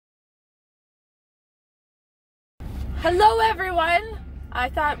Hello everyone! I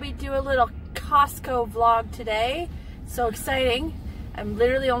thought we'd do a little Costco vlog today. So exciting. I'm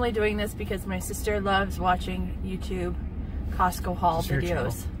literally only doing this because my sister loves watching YouTube Costco haul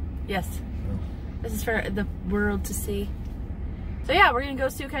videos. Yes. Oh. This is for the world to see. So yeah, we're gonna go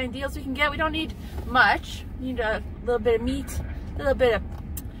see what kind of deals we can get. We don't need much. We need a little bit of meat, a little bit of,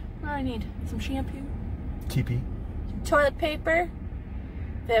 what do I need? Some shampoo? TP. Some toilet paper.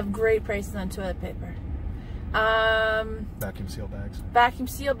 They have great prices on toilet paper. Vacuum seal bags. Vacuum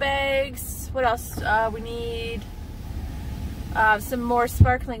seal bags. What else? We need some more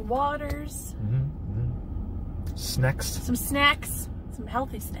sparkling waters. Snacks. Some snacks. Some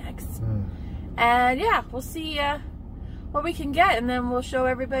healthy snacks. And yeah, we'll see what we can get, and then we'll show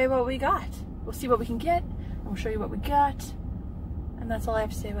everybody what we got. We'll see what we can get, and we'll show you what we got. And that's all I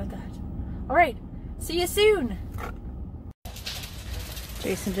have to say about that. Alright, see you soon!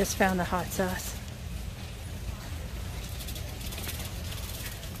 Jason just found the hot sauce.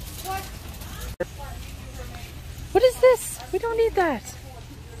 What is this? We don't need that.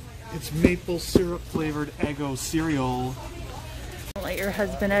 It's maple syrup flavored Eggo cereal. Don't let your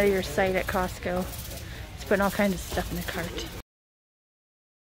husband out of your sight at Costco. He's putting all kinds of stuff in the cart.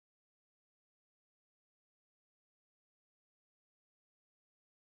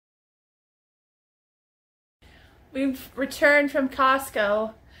 We've returned from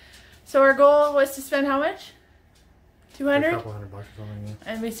Costco. So our goal was to spend how much? 200? A couple $100 or something, yeah.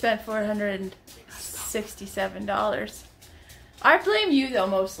 And we spent $467. I blame you though,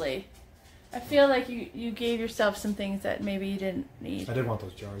 mostly. I feel like you gave yourself some things that maybe you didn't need. I did want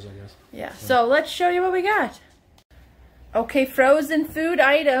those jars, I guess. Yeah, so let's show you what we got. Okay, frozen food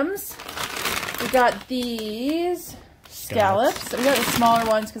items. We got these scallops. We got the smaller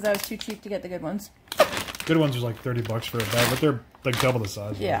ones because that was too cheap to get the good ones. Good ones are like $30 for a bag, but they're like double the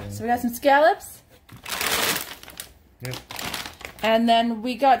size. Yeah, so we got some scallops. Yep. And then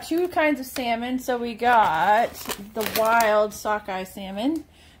we got two kinds of salmon. So we got the wild sockeye salmon,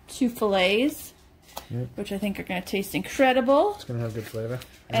 2 fillets, which I think are going to taste incredible. It's going to have good flavor.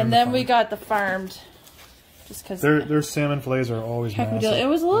 And then we got the farmed, just because their salmon fillets are always massive. It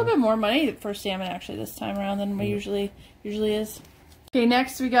was a little bit more money for salmon actually this time around than we usually is. Okay,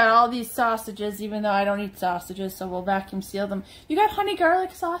 next we got all these sausages, even though I don't eat sausages, so we'll vacuum seal them. You got honey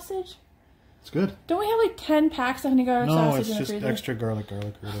garlic sausage? It's good. Don't we have like 10 packs of honey garlic sausage in the freezer? No, it's just extra garlic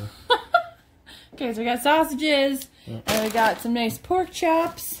really. Okay, so we got sausages, and we got some nice pork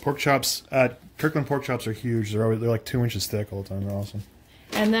chops. Pork chops, Kirkland pork chops are huge. They're like 2 inches thick all the time. They're awesome.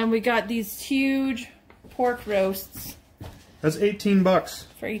 And then we got these huge pork roasts. That's $18.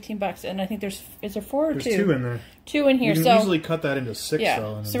 For $18, and I think is there 4 or 2? There's 2 in there. 2 in here. You can easily cut that into 6. Yeah.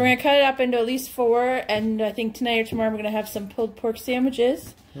 Though, so we're gonna cut it up into at least 4, and I think tonight or tomorrow we're gonna have some pulled pork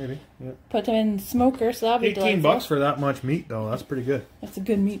sandwiches. Maybe. Yep. Put them in the smoker, so that'll be delightful. $18 for that much meat, though. That's pretty good. That's a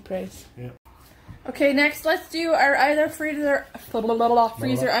good meat price. Yeah. Okay, next let's do our other freezer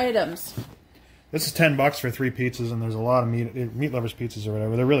items. This is $10 for 3 pizzas, and there's a lot of meat lovers pizzas or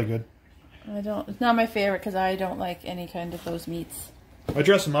whatever. They're really good. It's not my favorite because I don't like any kind of those meats. I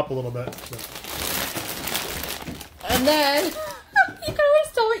dress them up a little bit. So. And then, you can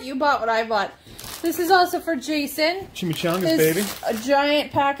always tell what you bought, what I bought. This is also for Jason. Chimichangas, baby. A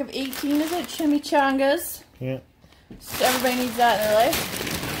giant pack of 18, is it? Chimichangas. Yeah. So everybody needs that in their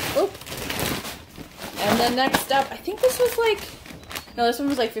life. Oop. And then next up, I think this was like, no, this one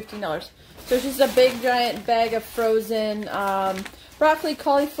was like $15. So it's just a big giant bag of frozen broccoli,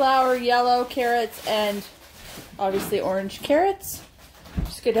 cauliflower, yellow carrots, and obviously orange carrots.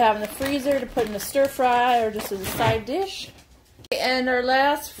 Just good to have in the freezer to put in a stir fry or just as a side dish. And our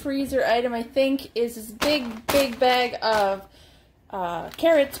last freezer item, I think, is this big bag of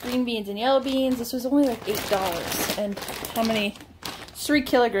carrots, green beans, and yellow beans. This was only like $8. And how many? 3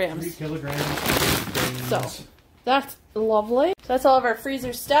 kilograms. 3 kilograms. So that's lovely. So that's all of our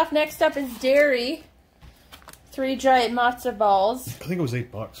freezer stuff. Next up is dairy. 3 giant matzo balls. I think it was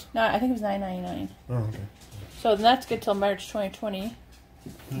 $8. No, I think it was $9.99. Oh, okay. So that's good till March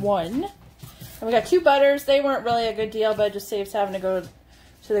 2021. And we got 2 butters. They weren't really a good deal, but it just saves having to go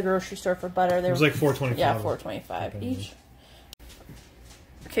to the grocery store for butter. It was like $4.25. Yeah, $4.25 each.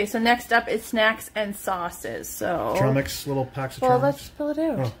 Okay, so next up is snacks and sauces. So trail mix, little packs of trail mix. Let's fill it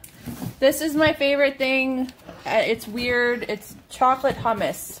out. Oh. This is my favorite thing. It's weird. It's chocolate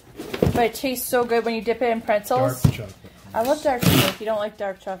hummus, but it tastes so good when you dip it in pretzels. Dark chocolate. I love dark chocolate. If you don't like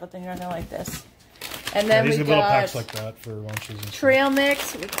dark chocolate, then you're not gonna like this. And then these we are got little packs like that for lunches. And trail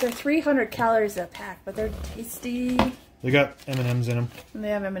mix. They're 300 calories a pack, but they're tasty. They got M&Ms in them. And they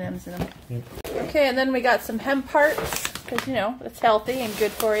have M&Ms in them. Yep. Okay, and then we got some hemp hearts because you know it's healthy and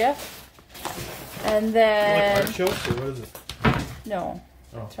good for you. And then... Like artichokes, or what is it? No.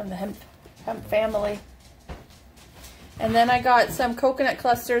 Oh. It's from the hemp family. And then I got some coconut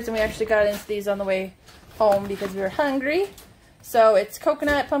clusters, and we actually got into these on the way home because we were hungry. So it's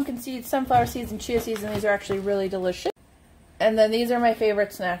coconut, pumpkin seeds, sunflower seeds, and chia seeds, and these are actually really delicious. And then these are my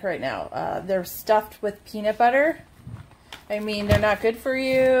favorite snack right now. They're stuffed with peanut butter. I mean, they're not good for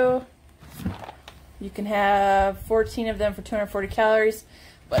you. You can have 14 of them for 240 calories,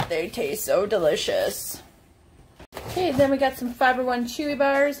 but they taste so delicious. Okay, then we got some Fiber One Chewy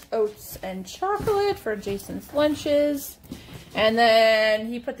Bars, oats and chocolate for Jason's lunches. And then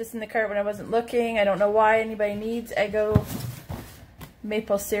he put this in the cart when I wasn't looking. I don't know why anybody needs Eggo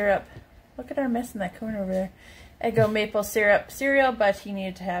maple syrup. Look at our mess in that corner over there. Eggo maple syrup cereal, but he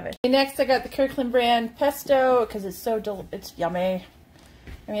needed to have it. Okay, next I got the Kirkland brand pesto because it's it's yummy.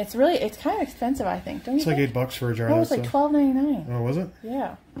 I mean, it's kind of expensive, I think. Don't you think? It's like $8 for a jar. Oh, it's like $12.99. Oh, was it?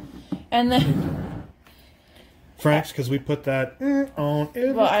 Yeah. And then Frank's, because we put that on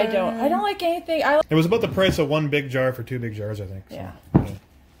everything. Well, I don't like anything. It was about the price of one big jar for 2 big jars, I think. So, yeah.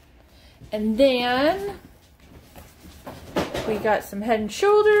 And then we got some Head and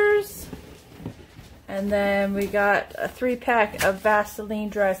Shoulders. And then we got a 3-pack of Vaseline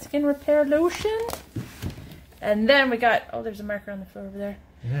Dry Skin Repair Lotion. And then we got, oh, there's a marker on the floor over there.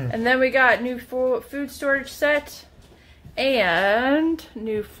 And then we got new food storage set and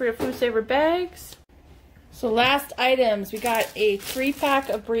new food saver bags. So last items, we got a 3-pack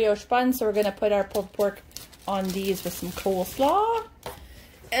of brioche buns. So we're going to put our pulled pork on these with some coleslaw.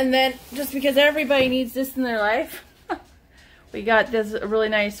 And then, just because everybody needs this in their life, we got this really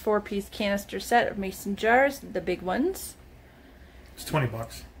nice 4-piece canister set of mason jars, the big ones. It's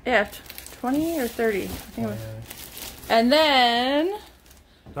 $20. Yeah, 20 or 30. I think it was. And then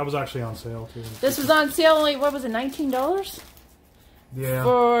that was actually on sale too. This was on sale only, what was it, $19? Yeah.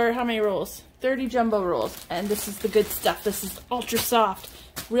 For how many rolls? 30 jumbo rolls. And this is the good stuff. This is ultra soft.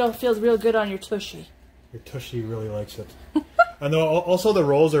 Feels real good on your tushy. Your tushy really likes it. And also the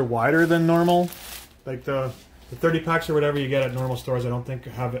rolls are wider than normal. Like the 30 packs or whatever you get at normal stores, I don't think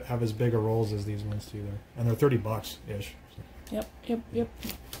have as big a rolls as these ones either. And they're $30-ish. So. Yep.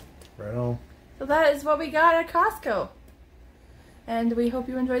 Right on. So that is what we got at Costco. And we hope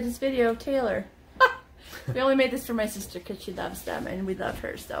you enjoyed this video of Taylor. We only made this for my sister because she loves them and we love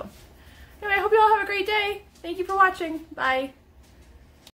her. So anyway, I hope you all have a great day. Thank you for watching. Bye.